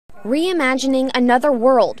Reimagining another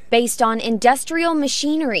world based on industrial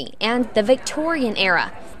machinery and the Victorian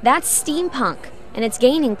era. That's steampunk, and it's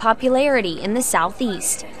gaining popularity in the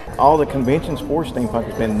Southeast. All the conventions for steampunk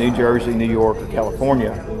has been New Jersey, New York, or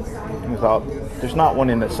California. And we thought, there's not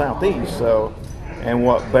one in the Southeast, so, and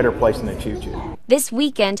what better place than a Choo Choo? This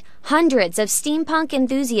weekend, hundreds of steampunk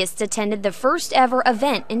enthusiasts attended the first ever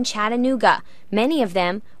event in Chattanooga, many of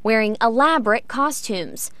them wearing elaborate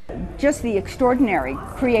costumes. Just the extraordinary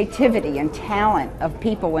creativity and talent of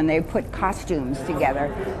people when they put costumes together,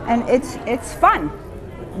 and it's fun.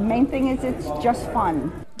 The main thing is it's just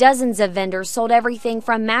fun. Dozens of vendors sold everything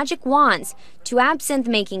from magic wands to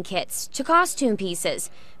absinthe-making kits to costume pieces.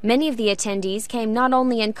 Many of the attendees came not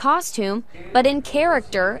only in costume, but in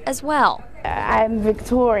character as well. I'm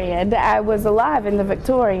Victorian. I was alive in the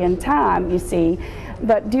Victorian time, you see,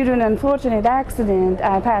 but due to an unfortunate accident,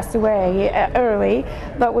 I passed away early,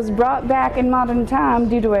 but was brought back in modern time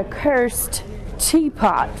due to a cursed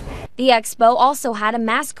teapot. The expo also had a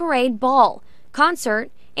masquerade ball, concert,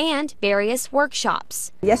 and various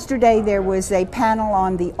workshops. Yesterday there was a panel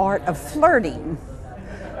on the art of flirting.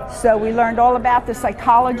 So we learned all about the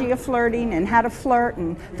psychology of flirting and how to flirt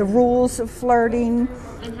and the rules of flirting.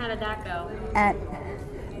 And how did that go?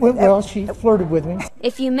 Well, she flirted with me.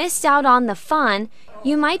 If you missed out on the fun,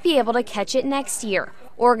 you might be able to catch it next year.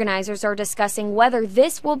 Organizers are discussing whether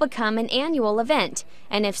this will become an annual event,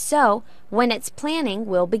 and if so, when its planning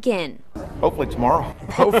will begin. Hopefully tomorrow.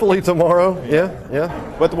 Hopefully tomorrow,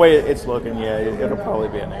 yeah. But the way it's looking, yeah, it'll probably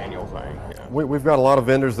be an annual thing. Yeah. We've got a lot of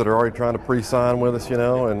vendors that are already trying to pre-sign with us,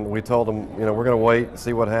 and we told them, we're going to wait and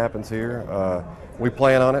see what happens here. We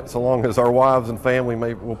plan on it so long as our wives and family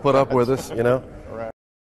will put up with us, Right.